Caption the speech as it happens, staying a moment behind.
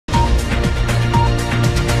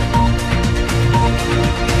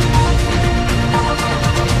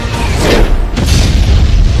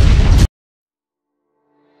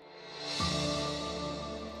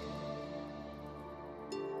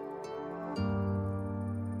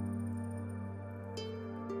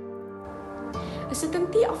The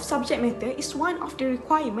certainty of subject matter is one of the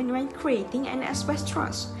requirements when creating and express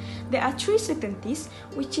trust. There are three certainties,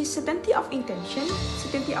 which is certainty of intention,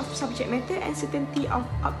 certainty of subject matter, and certainty of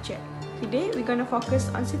object. Today, we're going to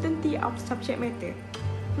focus on certainty of subject matter.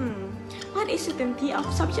 What is certainty of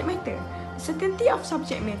subject matter? Certainty of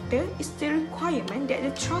subject matter is the requirement that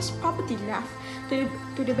the trust property left to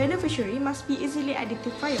the beneficiary must be easily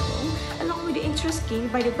identifiable along with the interest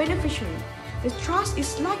gained by the beneficiary. The trust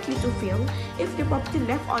is likely to fail if the property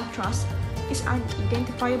left on trust is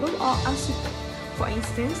unidentifiable or uncertain. For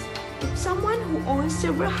instance, if someone who owns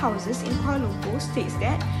several houses in Kuala Lumpur states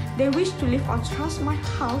that they wish to live on trust my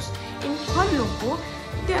house in Kuala Lumpur,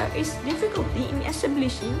 there is difficulty in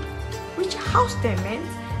establishing which house they meant,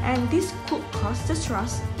 and this could cause the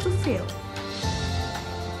trust to fail.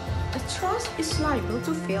 A trust is liable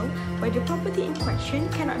to fail where the property in question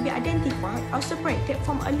cannot be identified or separated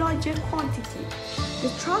from a larger quantity. The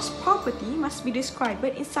trust property must be described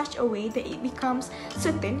in such a way that it becomes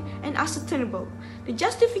certain and ascertainable. The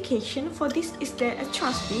justification for this is that a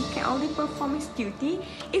trustee can only perform his duty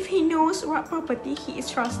if he knows what property he is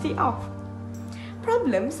trustee of.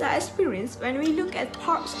 Problems are experienced when we look at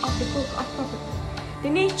parts of the book of property. The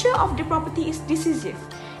nature of the property is decisive.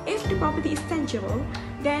 If the property is tangible,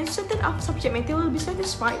 then certain of subject matter will be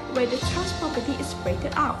satisfied where the trust property is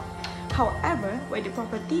separated out. However, where the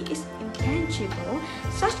property is intangible,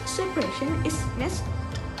 such separation is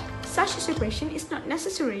not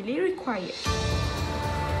necessarily required.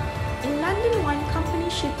 In London Wine Company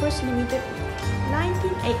Shippers Limited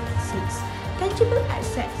 1986, tangible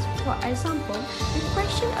assets, for example, the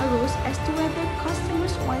question arose as to whether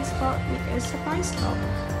customers' wine stock with a supply stock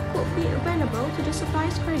could be available to the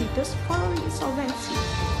supplier's creditors following insolvency.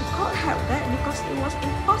 The court held that because it was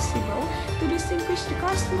impossible to distinguish the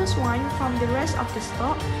customer's wine from the rest of the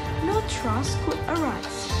stock, no trust could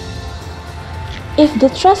arise. If the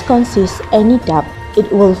trust consists any doubt,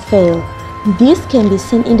 it will fail. This can be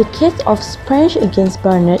seen in the case of Sprange against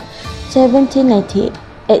Bernard,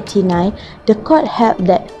 1789. The court held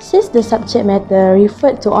that since the subject matter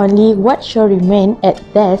referred to only what shall remain at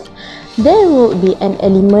death, there would be an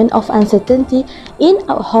element of uncertainty in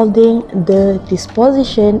upholding the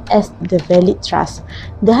disposition as the valid trust.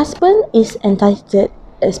 The husband is entitled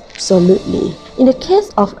absolutely. In the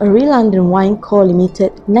case of Real London Wine Co.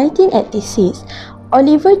 Limited 1986,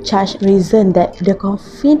 Oliver Judge reasoned that the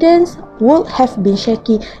confidence would have been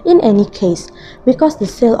shaky in any case because the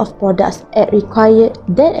sale of products had required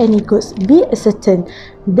that any goods be ascertained.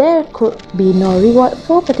 There could be no reward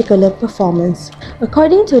for particular performance.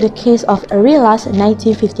 According to the case of Arelas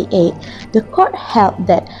 1958, the court held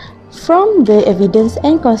that from the evidence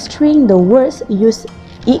and construing the words used,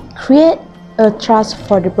 it created a trust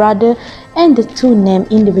for the brother and the two named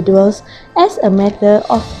individuals as a matter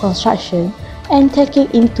of construction, and taking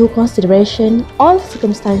into consideration all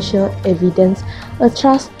circumstantial evidence, a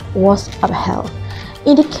trust was upheld.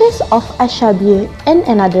 In the case of Ashabi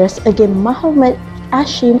and others against Muhammad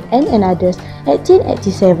Hashim and others,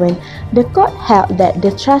 1887, the court held that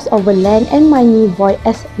the trust over land and money void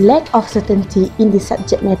as lack of certainty in the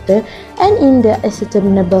subject matter and in the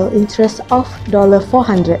ascertainable interest of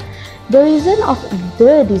 $400. The reason of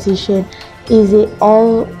the decision is it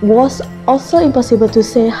was also impossible to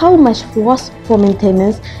say how much was for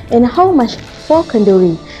maintenance and how much for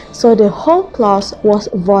conduring, so the whole clause was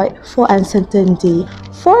void for uncertainty.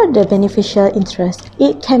 For the beneficial interest,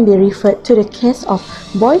 it can be referred to the case of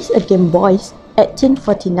Boys Against Boys,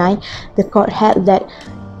 1849. The court held that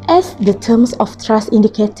as the terms of trust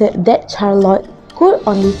indicated that Charlotte could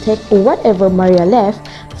only take whatever Maria left,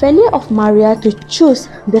 failure of Maria to choose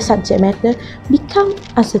the subject matter became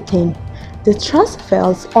uncertain. The trust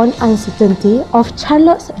fails on uncertainty of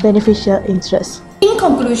Charlotte's beneficial interest. In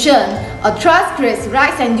conclusion, a trust creates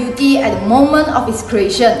rights and duty at the moment of its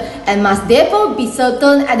creation and must therefore be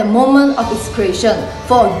certain at the moment of its creation.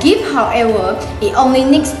 For a gift, however, it only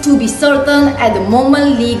needs to be certain at the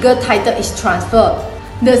moment legal title is transferred.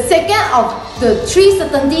 The second of the three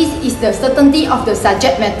certainties is the certainty of the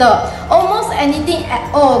subject matter. Almost anything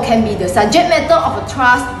at all can be the subject matter of a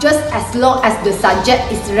trust just as long as the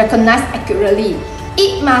subject is recognized accurately.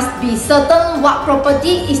 It must be certain what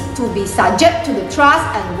property is to be subject to the trust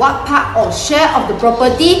and what part or share of the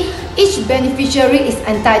property each beneficiary is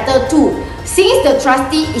entitled to. Since the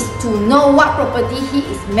trustee is to know what property he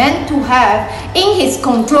is meant to have in his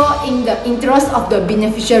control in the interest of the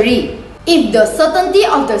beneficiary. If the certainty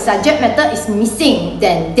of the subject matter is missing,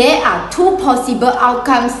 then there are two possible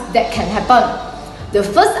outcomes that can happen. The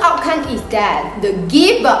first outcome is that the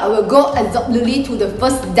giver will go absolutely to the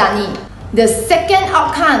first donee. The second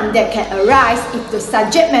outcome that can arise if the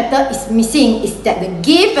subject matter is missing is that the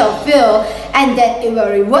gift will fail and that it will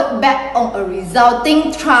revert back on a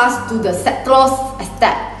resulting trust to the settlers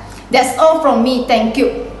estate. That's all from me. Thank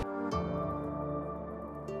you.